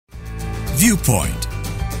Viewpoint.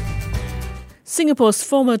 Singapore's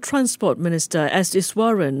former Transport Minister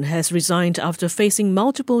Iswaran has resigned after facing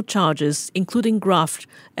multiple charges, including graft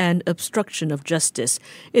and obstruction of justice.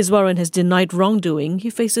 Iswaran has denied wrongdoing. He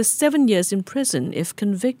faces 7 years in prison if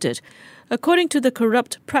convicted. According to the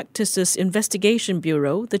Corrupt Practices Investigation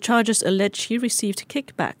Bureau, the charges allege he received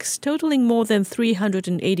kickbacks totaling more than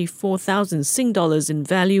 384,000 Sing dollars in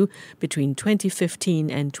value between 2015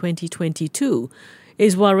 and 2022.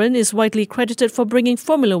 Iswaran is widely credited for bringing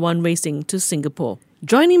Formula One racing to Singapore.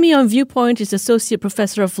 Joining me on Viewpoint is Associate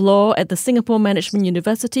Professor of Law at the Singapore Management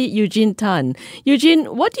University, Eugene Tan. Eugene,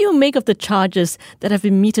 what do you make of the charges that have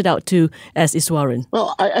been meted out to as Iswaran?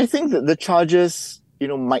 Well, I think that the charges,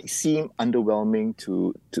 might seem underwhelming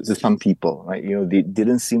to some people, right? They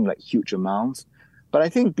didn't seem like huge amounts. But I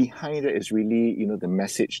think behind it is really, the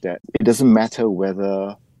message that it doesn't matter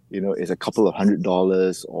whether is a couple of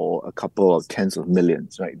 $100 or a couple of tens of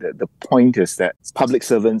millions, right? The point is that public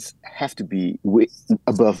servants have to be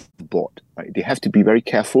above board, right? They have to be very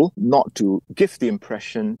careful not to give the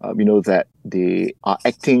impression, that they are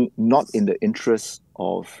acting not in the interest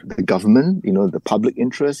of the government, the public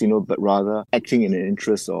interest, but rather acting in the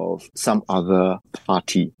interest of some other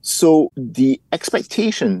party. So the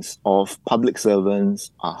expectations of public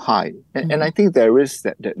servants are high. And I think there is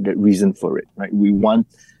that reason for it, right? We want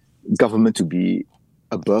government to be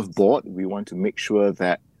above board. We want to make sure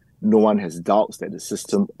that no one has doubts that the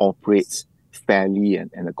system operates fairly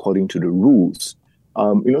and according to the rules.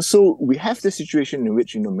 So we have this situation in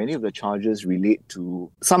which, many of the charges relate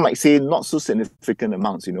to, some might say, not so significant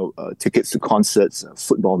amounts, tickets to concerts,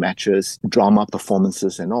 football matches, drama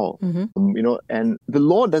performances and all. And the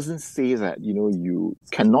law doesn't say that, you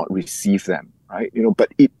cannot receive them, right?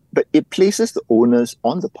 But it places the onus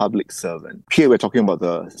on the public servant. Here we're talking about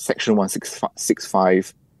the Section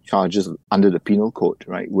 165 charges under the Penal Code,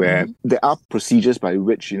 right? Where there are procedures by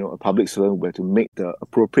which, a public servant were to make the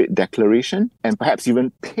appropriate declaration and perhaps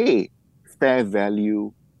even pay fair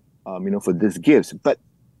value, for these gifts. But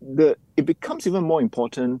it becomes even more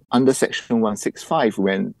important under Section 165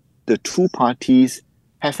 when the two parties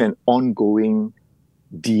have an ongoing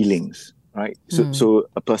dealings. Right. So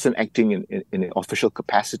a person acting in an official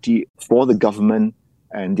capacity for the government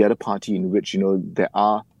and the other party in which, there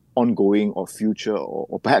are ongoing or future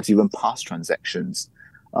or perhaps even past transactions.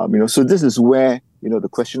 So this is where, the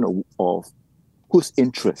question of whose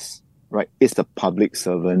interest, right, is the public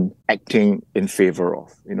servant acting in favor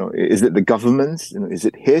of? Is it the government's? Is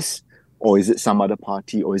it his? Or is it some other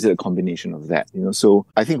party? Or is it a combination of that? So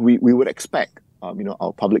I think we would expect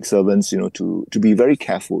our public servants, to be very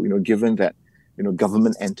careful, given that,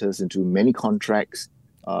 government enters into many contracts,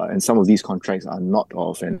 and some of these contracts are not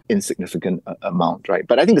of an insignificant amount, right?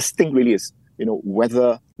 But I think the sting really is,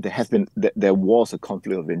 whether there was a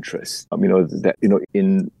conflict of interest,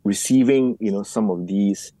 in receiving, some of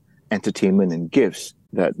these entertainment and gifts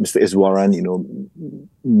that Mr. Iswaran,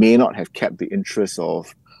 may not have kept the interests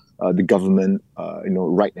of the government,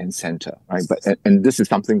 right and center, right? And this is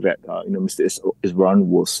something that, Mr. Iswaran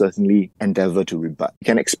will certainly endeavor to rebut. You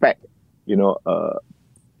can expect,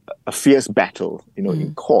 a fierce battle,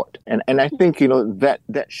 in court. And I think,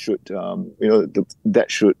 that should,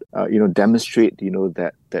 demonstrate,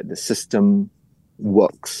 that the system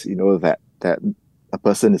works, that a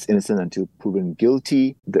person is innocent until proven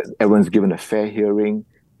guilty, that everyone's given a fair hearing,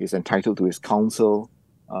 is entitled to his counsel.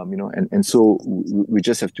 And so we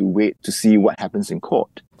just have to wait to see what happens in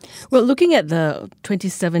court. Well, looking at the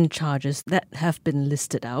 27 charges that have been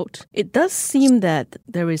listed out, it does seem that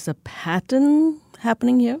there is a pattern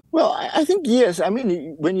happening here? Well, I think yes. I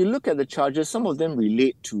mean, when you look at the charges, some of them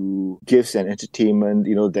relate to gifts and entertainment,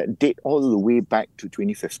 that date all the way back to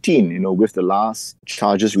 2015, with the last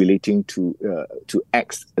charges relating to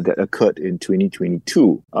acts that occurred in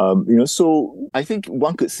 2022. So I think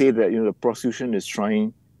one could say that, the prosecution is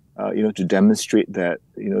trying to demonstrate that,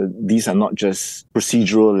 these are not just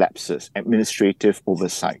procedural lapses, administrative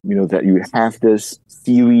oversight, that you have this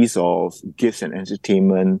series of gifts and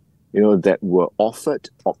entertainment, that were offered,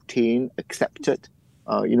 obtained, accepted,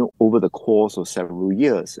 over the course of several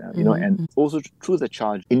years, and also through the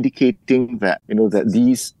charge indicating that, that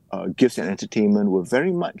these gifts and entertainment were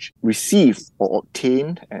very much received or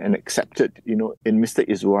obtained and accepted, in Mr.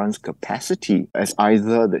 Iswaran's capacity as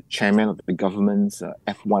either the chairman of the government's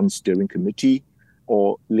F1 steering committee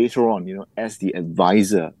or later on, as the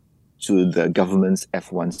advisor to the government's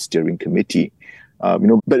F1 steering committee.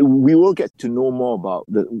 But we will get to know more about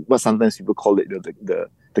what sometimes people call it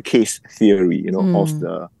the case theory, of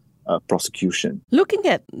the prosecution. Looking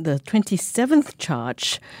at the 27th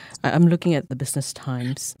charge, I'm looking at the Business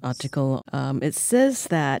Times article. It says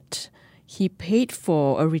that he paid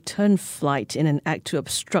for a return flight in an act to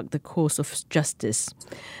obstruct the course of justice.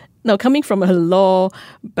 Now, coming from a law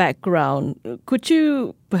background, could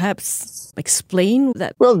you perhaps explain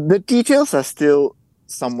that? Well, the details are still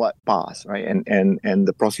somewhat sparse, right? And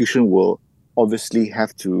the prosecution will obviously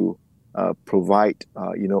have to provide,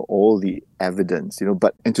 all the evidence,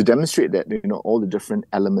 but to demonstrate that, all the different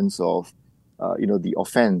elements of, the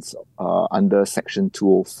offence under Section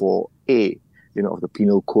 204A, of the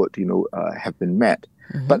Penal Code, have been met.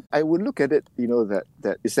 Mm-hmm. But I would look at it,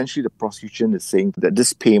 that essentially the prosecution is saying that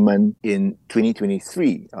this payment in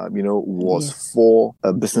 2023, was for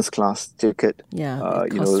a business class ticket. Yeah,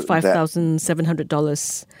 it cost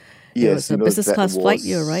 $5,700. Yes, it was a business class flight,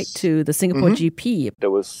 you're right, to the Singapore GP.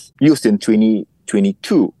 That was used in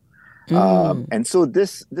 2022. And so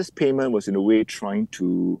this payment was in a way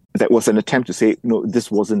that was an attempt to say, no, this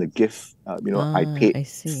wasn't a gift. I paid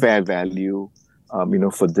fair value,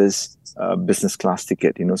 for this business class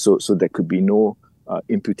ticket, so there could be no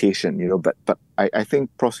imputation, but I think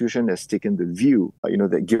prosecution has taken the view,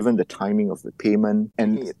 that given the timing of the payment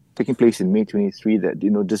and taking place in May 23, that,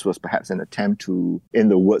 this was perhaps an attempt to, in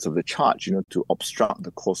the words of the charge, to obstruct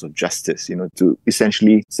the course of justice, to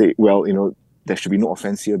essentially say, well, there should be no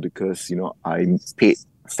offence here because, I paid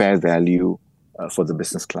fair value for the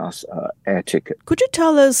business class air ticket. Could you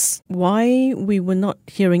tell us why we were not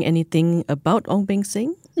hearing anything about Ong Beng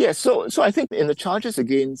Seng? Yeah, so I think in the charges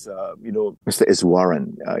against, Mr.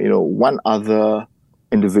 Iswaran, one other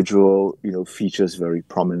individual, features very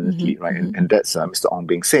prominently, right? And that's Mr. Ong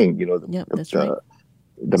Beng Seng,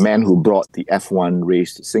 the man who brought the F1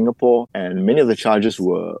 race to Singapore. And many of the charges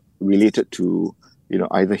were related to,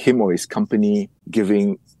 either him or his company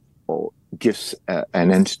giving or gifts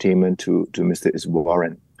and entertainment to Mr.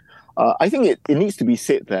 Iswaran. I think it needs to be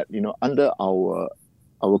said that, under our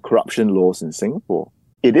corruption laws in Singapore,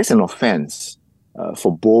 it is an offence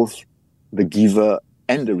for both the giver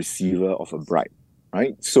and the receiver of a bribe,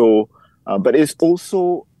 right? So, but it's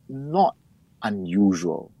also not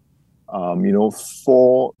unusual,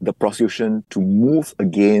 for the prosecution to move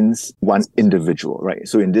against one individual, right?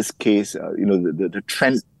 So in this case, the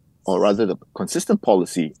trend, or rather the consistent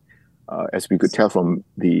policy, as we could tell from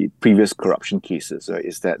the previous corruption cases,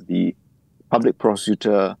 is that the public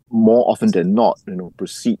prosecutor, more often than not,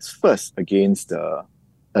 proceeds first against the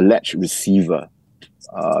alleged receiver,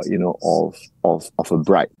 of a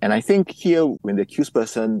bribe. And I think here, when the accused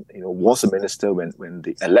person, was a minister when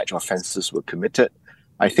the alleged offences were committed,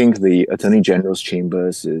 I think the Attorney General's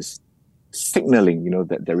chambers is signaling,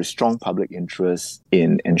 that there is strong public interest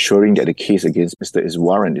in ensuring that the case against Mr.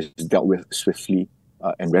 Iswaran is dealt with swiftly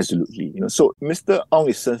and resolutely. So Mr. Ong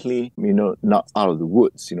is certainly, not out of the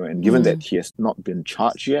woods, and given that he has not been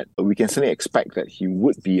charged yet, we can certainly expect that he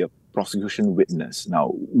would be a prosecution witness.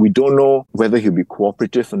 Now, we don't know whether he'll be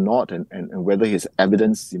cooperative or not, and whether his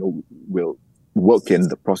evidence, will work in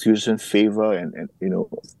the prosecution's favor, and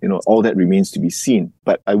all that remains to be seen.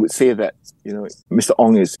 But I would say that, Mr.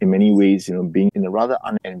 Ong is in many ways, being in a rather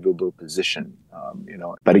unenviable position,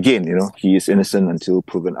 But again, he is innocent until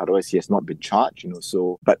proven otherwise. He has not been charged,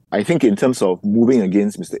 so. But I think in terms of moving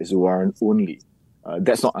against Mr. Iswaran only,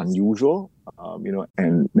 that's not unusual,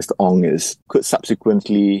 and Mr. Ong could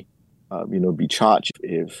subsequently, be charged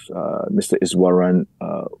if Mr. Iswaran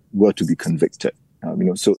were to be convicted.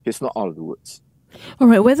 So it's not out of the woods. All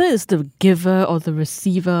right, whether it's the giver or the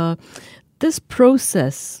receiver, this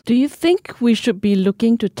process, do you think we should be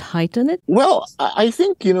looking to tighten it? Well, I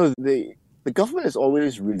think, the government is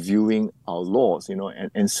always reviewing our laws,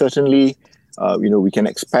 and certainly, we can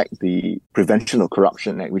expect the Prevention of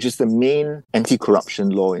Corruption Act, which is the main anti-corruption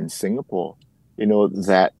law in Singapore,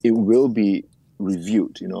 that it will be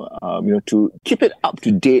reviewed, to keep it up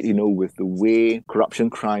to date, with the way corruption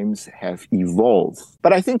crimes have evolved.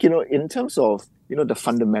 But I think, in terms of, the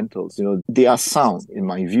fundamentals, they are sound in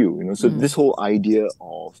my view, so this whole idea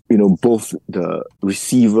of, both the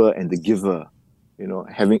receiver and the giver,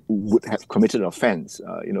 would have committed an offence,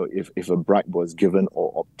 if a bribe was given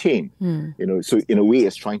or obtained, so in a way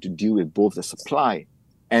it's trying to deal with both the supply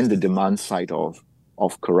and the demand side of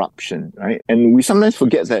corruption, right? And we sometimes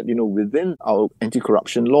forget that, within our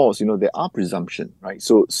anti-corruption laws, there are presumptions, right?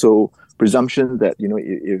 So presumption that,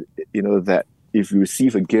 that if you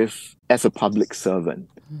receive a gift as a public servant,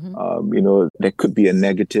 there could be a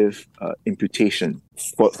negative imputation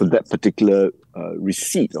for that particular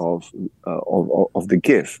receipt of the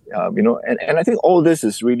gift, and I think all this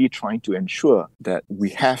is really trying to ensure that we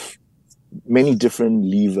have many different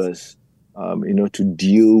levers, to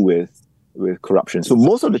deal with corruption. So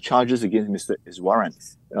most of the charges against Mr. Iswaran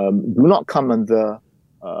do not come under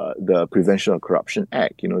the Prevention of Corruption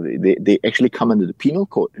Act. They actually come under the Penal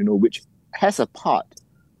Code, which has a part,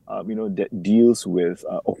 that deals with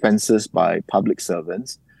offences by public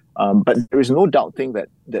servants. But there is no doubting that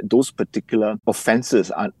those particular offences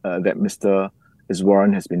that Mr.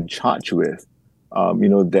 Iswaran has been charged with,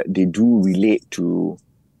 that they do relate to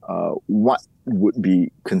what would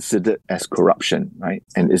be considered as corruption, right?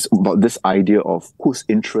 And it's about this idea of whose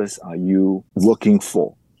interests are you working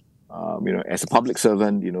for? As a public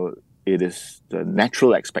servant, it is the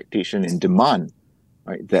natural expectation and demand,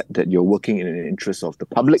 right, that you're working in the interest of the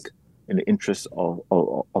public, in the interest of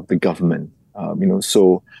the government.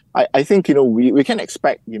 So I think, we can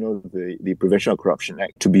expect, the Prevention of Corruption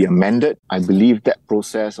Act to be amended. I believe that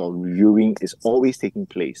process of reviewing is always taking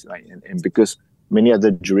place, right? And because many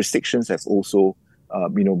other jurisdictions have also,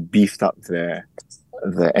 beefed up their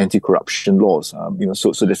anti-corruption laws,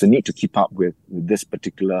 so there's a need to keep up with this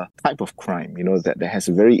particular type of crime, that has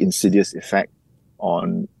a very insidious effect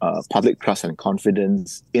on public trust and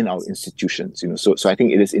confidence in our institutions. So I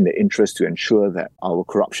think it is in the interest to ensure that our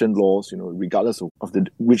corruption laws, regardless of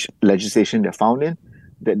which legislation they're found in,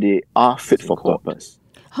 that they are fit for purpose.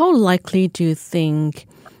 How likely do you think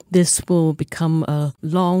this will become a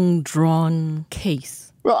long-drawn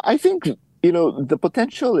case? Well, I think, the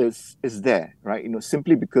potential is there, right?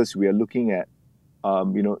 Simply because we are looking at,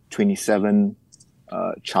 27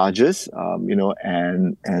 charges,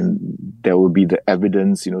 and there will be the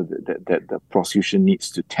evidence, that the prosecution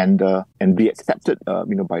needs to tender and be accepted,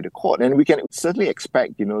 by the court. And we can certainly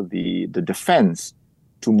expect, the defense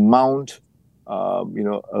to mount, a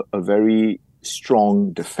very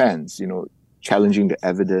strong defense, challenging the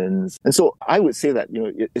evidence. And so I would say that,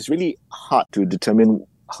 it's really hard to determine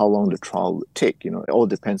how long the trial would take. It all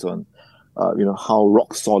depends on, how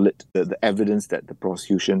rock solid the evidence that the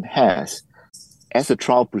prosecution has. As the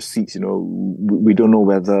trial proceeds, we don't know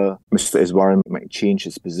whether Mr. Iswaran might change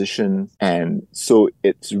his position. And so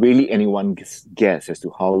it's really anyone's guess as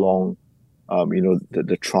to how long,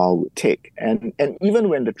 the trial would take. And even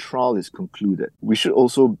when the trial is concluded, we should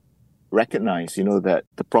also recognize, that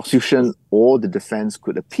the prosecution or the defense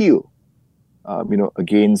could appeal,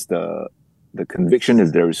 against the conviction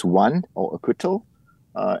if there is one, or acquittal.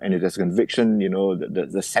 And if there's conviction,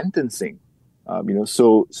 the sentencing.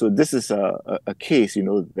 So this is a case,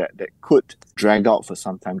 that could drag out for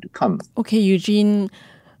some time to come. Okay, Eugene,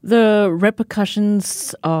 the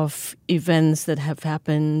repercussions of events that have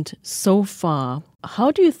happened so far,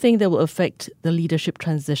 how do you think that will affect the leadership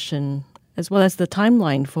transition as well as the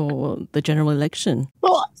timeline for the general election?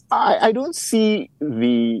 Well, I don't see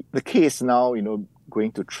the case now,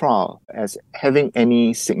 going to trial as having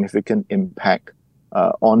any significant impact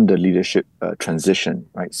on the leadership transition,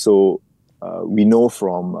 right? So we know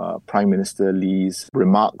from Prime Minister Lee's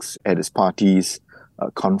remarks at his party's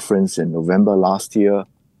conference in November last year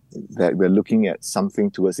that we're looking at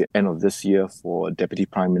something towards the end of this year for Deputy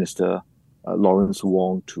Prime Minister Lawrence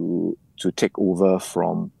Wong to take over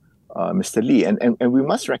from Mr. Lee. And we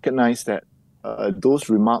must recognize that those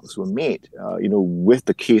remarks were made, with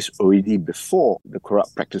the case already before the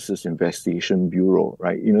Corrupt Practices Investigation Bureau,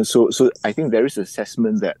 right? So I think there is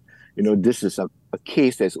assessment that, this is a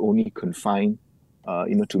case that's only confined,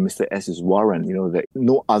 to Mr. S. Iswaran, that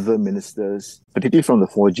no other ministers, particularly from the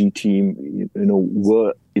 4G team,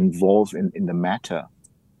 were involved in the matter.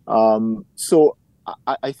 So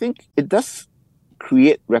I think it does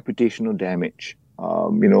create reputational damage,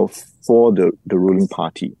 for the ruling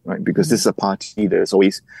party, right? Because this is a party that has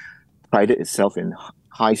always prided itself in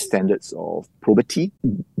high standards of probity,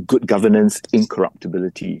 good governance,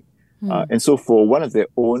 incorruptibility. And so for one of their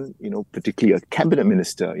own, particularly a cabinet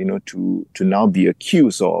minister, to now be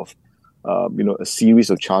accused of, a series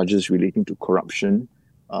of charges relating to corruption,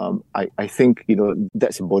 I think,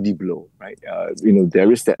 that's a body blow, right?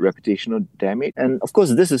 There is that reputational damage. And of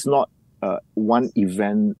course, this is not one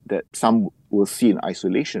event that some will see in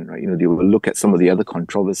isolation, right? They will look at some of the other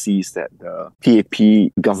controversies that the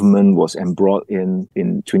PAP government was embroiled in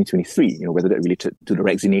 2023, whether that related to the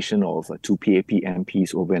resignation of two PAP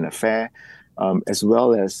MPs over an affair, as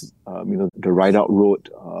well as, the Ride-Out Road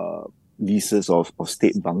leases of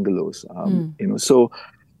state bungalows. So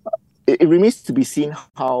it remains to be seen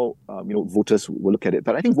how, voters will look at it.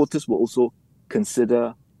 But I think voters will also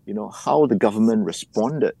consider how the government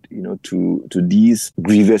responded, to these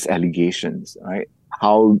grievous allegations, right?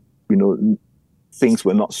 How, things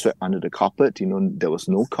were not swept under the carpet, there was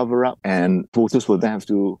no cover-up, and voters will then have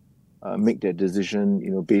to make their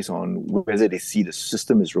decision, based on whether they see the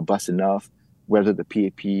system is robust enough, whether the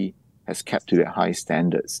PAP has kept to their high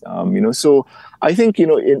standards. So I think,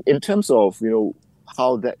 in terms of,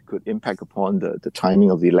 how that could impact upon the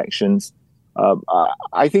timing of the elections,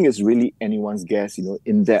 I think it's really anyone's guess,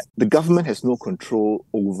 in that the government has no control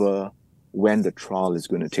over when the trial is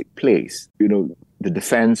going to take place. The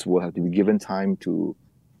defense will have to be given time to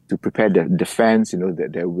prepare their defense, that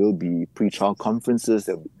there will be pre-trial conferences,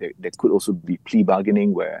 there could also be plea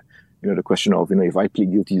bargaining where, the question of, if I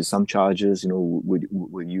plead guilty to some charges,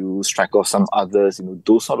 will you strike off some others,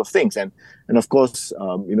 those sort of things. And of course,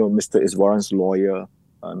 Mr. Iswaran's lawyer,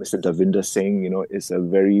 Mr. Davinder Singh, is a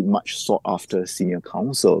very much sought after senior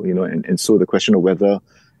counsel, and so the question of whether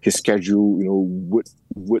his schedule, would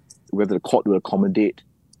whether the court will accommodate,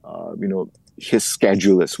 his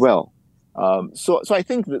schedule as well. So I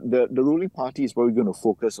think the ruling party is probably going to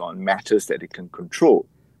focus on matters that they can control.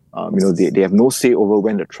 They have no say over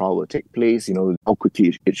when the trial will take place, how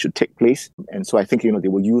quickly it should take place. And so I think, they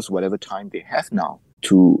will use whatever time they have now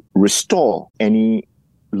to restore any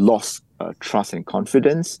lost trust and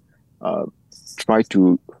confidence, try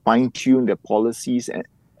to fine-tune their policies and,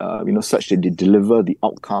 such that they deliver the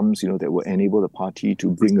outcomes, that will enable the party to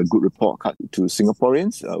bring a good report card to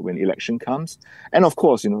Singaporeans when election comes. And of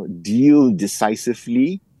course, deal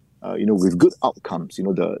decisively, with good outcomes,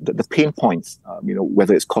 the pain points,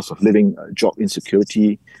 whether it's cost of living, job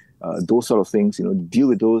insecurity, those sort of things, deal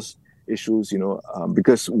with those issues,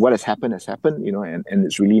 because what has happened, and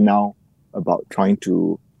it's really now about trying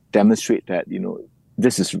to demonstrate that,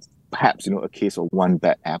 this is perhaps, a case of one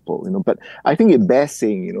bad apple, but I think it bears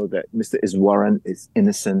saying, that Mr. Iswaran is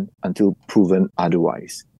innocent until proven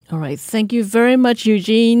otherwise. All right. Thank you very much,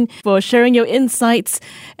 Eugene, for sharing your insights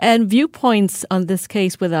and viewpoints on this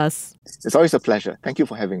case with us. It's always a pleasure. Thank you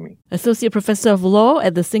for having me. Associate Professor of Law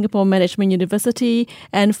at the Singapore Management University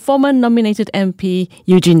and former nominated MP,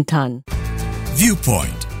 Eugene Tan.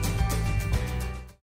 Viewpoint.